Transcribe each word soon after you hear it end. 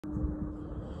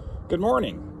Good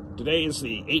morning. Today is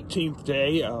the 18th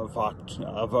day of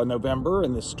November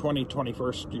in this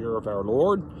 2021st year of our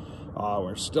Lord.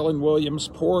 We're still in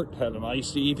Williamsport, had a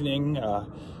nice evening,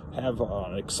 have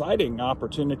an exciting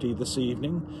opportunity this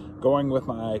evening, going with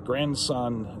my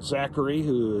grandson Zachary,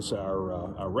 who is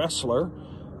a wrestler,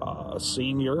 a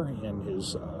senior in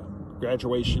his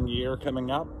graduation year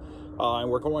coming up.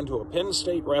 And we're going to a Penn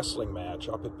State wrestling match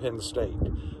up at Penn State.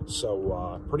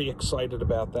 So pretty excited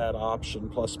about that option,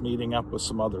 plus meeting up with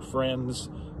some other friends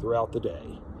throughout the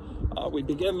day. We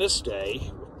begin this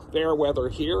day with fair weather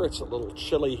here. It's a little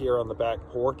chilly here on the back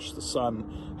porch. The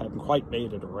sun hadn't quite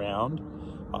made it around.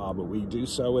 But we do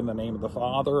so in the name of the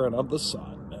Father, and of the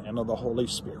Son, and of the Holy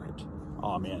Spirit.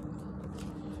 Amen.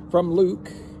 From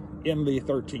Luke in the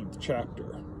 13th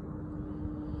chapter.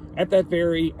 At that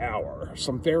very hour,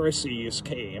 some Pharisees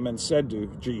came and said to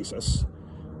Jesus,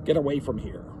 "Get away from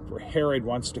here, for Herod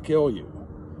wants to kill you."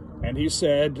 And he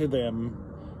said to them,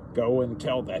 "Go and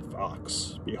tell that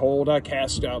fox, behold, I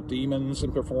cast out demons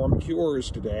and perform cures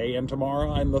today, and tomorrow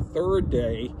on the third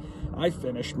day I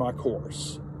finish my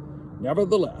course.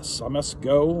 Nevertheless, I must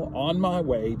go on my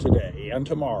way today and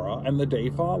tomorrow and the day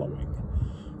following.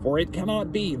 For it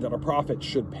cannot be that a prophet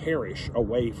should perish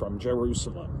away from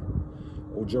Jerusalem.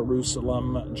 O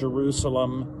Jerusalem,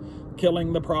 Jerusalem,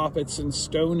 killing the prophets and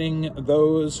stoning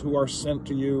those who are sent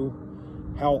to you,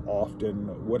 how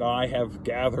often would I have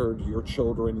gathered your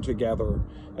children together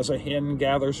as a hen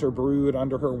gathers her brood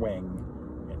under her wing,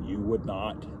 and you would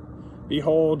not?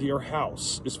 Behold, your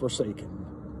house is forsaken.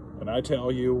 And I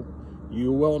tell you,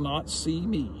 you will not see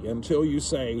me until you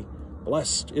say,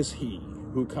 'Blessed is he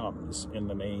who comes in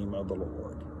the name of the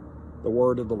Lord.'" The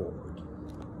word of the Lord.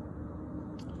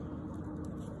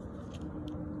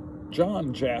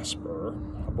 John Jasper,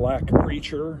 a black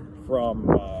preacher from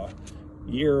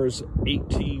years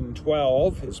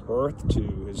 1812, his birth to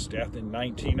his death in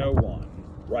 1901,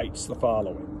 writes the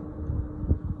following: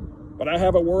 "But I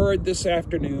have a word this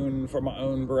afternoon for my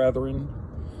own brethren.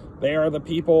 They are the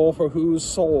people for whose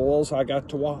souls I got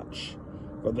to watch.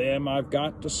 For them I've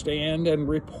got to stand and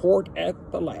report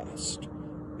at the last.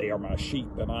 They are my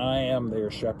sheep, and I am their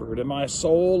shepherd, and my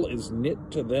soul is knit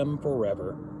to them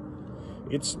forever.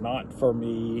 It's not for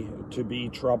me to be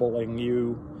troubling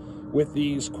you with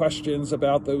these questions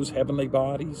about those heavenly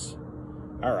bodies.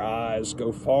 Our eyes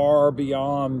go far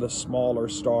beyond the smaller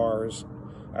stars.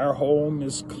 Our home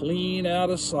is clean out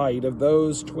of sight of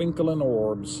those twinkling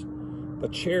orbs. The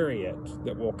chariot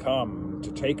that will come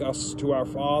to take us to our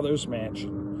Father's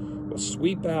mansion will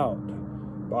sweep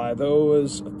out by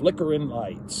those flickering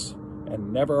lights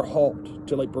and never halt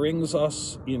till it brings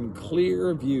us in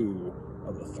clear view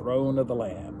of the throne of the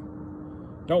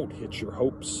Lamb. Don't hitch your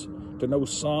hopes to no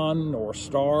sun or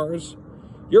stars.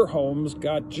 Your home's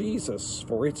got Jesus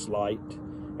for its light,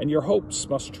 and your hopes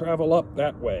must travel up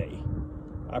that way.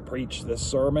 I preach this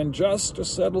sermon just to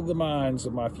settle the minds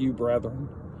of my few brethren,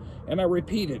 and I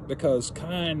repeat it because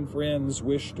kind friends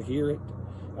wish to hear it,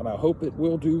 and I hope it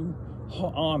will do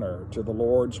honor to the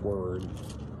Lord's word.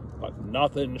 But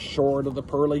nothing short of the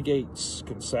pearly gates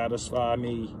can satisfy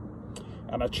me.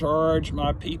 And I charge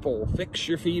my people, fix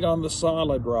your feet on the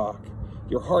solid rock,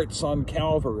 your hearts on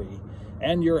Calvary,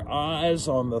 and your eyes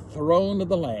on the throne of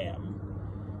the Lamb.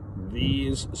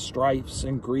 These strifes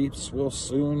and griefs will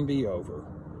soon be over.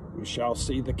 We shall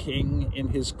see the King in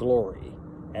his glory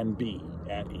and be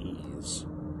at ease."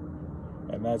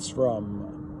 And that's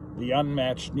from The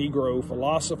Unmatched Negro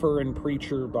Philosopher and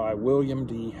Preacher by William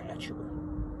D. Hatcher.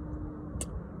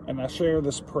 And I share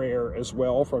this prayer as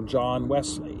well from John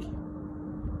Wesley.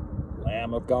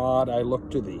 "Lamb of God, I look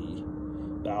to thee.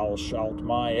 Thou shalt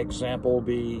my example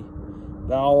be.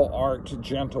 Thou art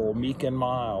gentle, meek, and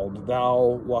mild.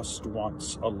 Thou wast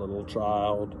once a little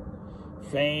child.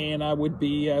 Fain I would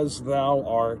be as thou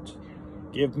art.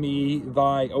 Give me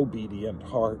thy obedient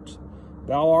heart.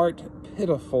 Thou art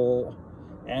pitiful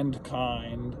and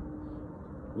kind.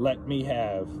 Let me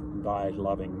have thy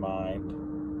loving mind.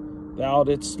 Thou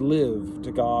didst live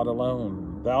to God alone.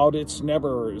 Thou didst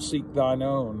never seek thine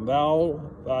own. Thou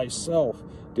thyself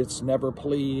didst never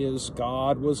please.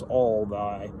 God was all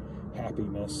thy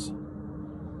happiness.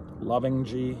 Loving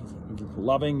Jesu,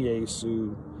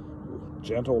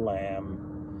 gentle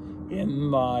Lamb, in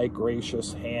thy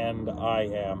gracious hand I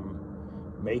am.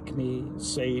 Make me,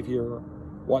 Savior,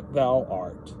 what thou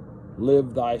art.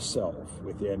 Live thyself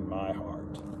within my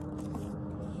heart."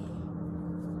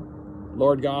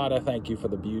 Lord God, I thank you for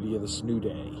the beauty of this new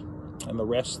day and the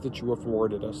rest that you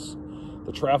afforded us,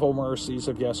 the travel mercies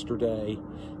of yesterday,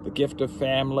 the gift of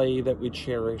family that we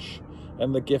cherish,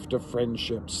 and the gift of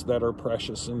friendships that are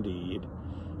precious indeed.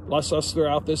 Bless us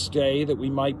throughout this day that we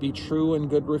might be true and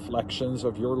good reflections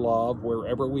of your love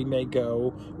wherever we may go,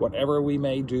 whatever we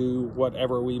may do,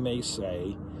 whatever we may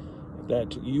say,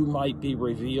 that you might be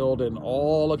revealed in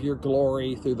all of your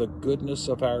glory through the goodness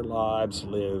of our lives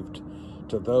lived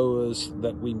to those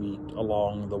that we meet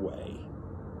along the way.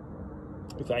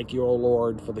 We thank you, O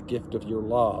Lord, for the gift of your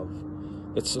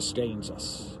love that sustains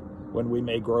us when we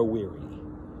may grow weary.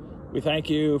 We thank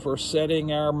you for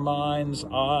setting our mind's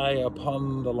eye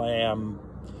upon the Lamb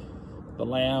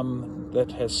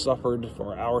that has suffered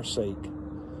for our sake,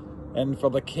 and for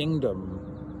the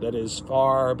kingdom that is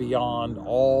far beyond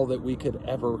all that we could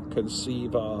ever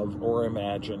conceive of or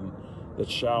imagine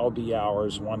that shall be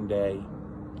ours one day.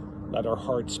 Let our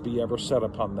hearts be ever set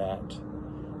upon that,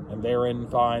 and therein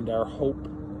find our hope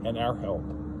and our help,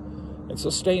 and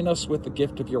sustain us with the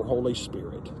gift of your Holy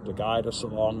Spirit to guide us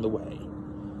along the way.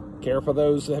 Care for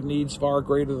those that have needs far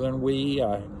greater than we.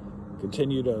 I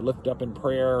continue to lift up in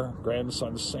prayer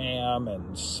grandson Sam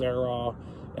and Sarah,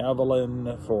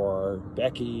 Evelyn, for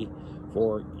Becky,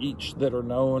 for each that are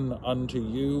known unto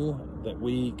you, that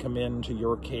we come into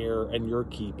your care and your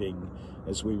keeping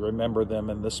as we remember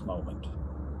them in this moment.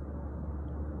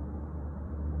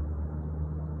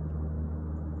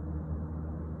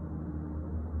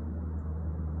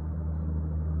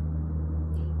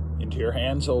 Into your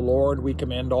hands, O Lord, we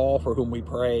commend all for whom we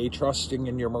pray, trusting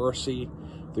in your mercy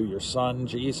through your Son,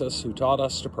 Jesus, who taught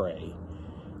us to pray.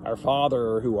 Our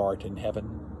Father, who art in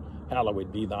heaven,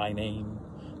 hallowed be thy name.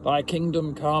 Thy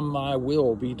kingdom come, thy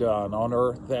will be done, on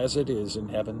earth as it is in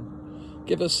heaven.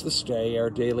 Give us this day our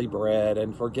daily bread,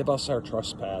 and forgive us our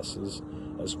trespasses,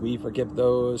 as we forgive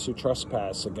those who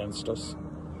trespass against us.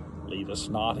 Lead us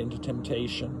not into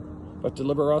temptation, but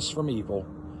deliver us from evil.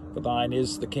 For thine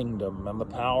is the kingdom, and the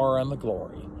power, and the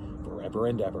glory, forever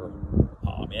and ever.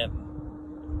 Amen.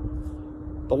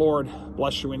 The Lord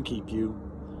bless you and keep you.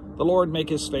 The Lord make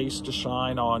his face to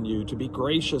shine on you, to be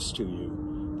gracious to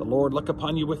you. The Lord look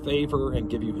upon you with favor, and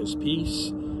give you his peace.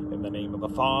 In the name of the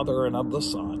Father, and of the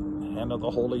Son, and of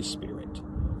the Holy Spirit.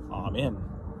 Amen.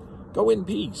 Go in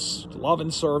peace to love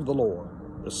and serve the Lord,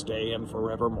 this day and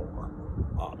forevermore.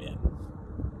 Amen.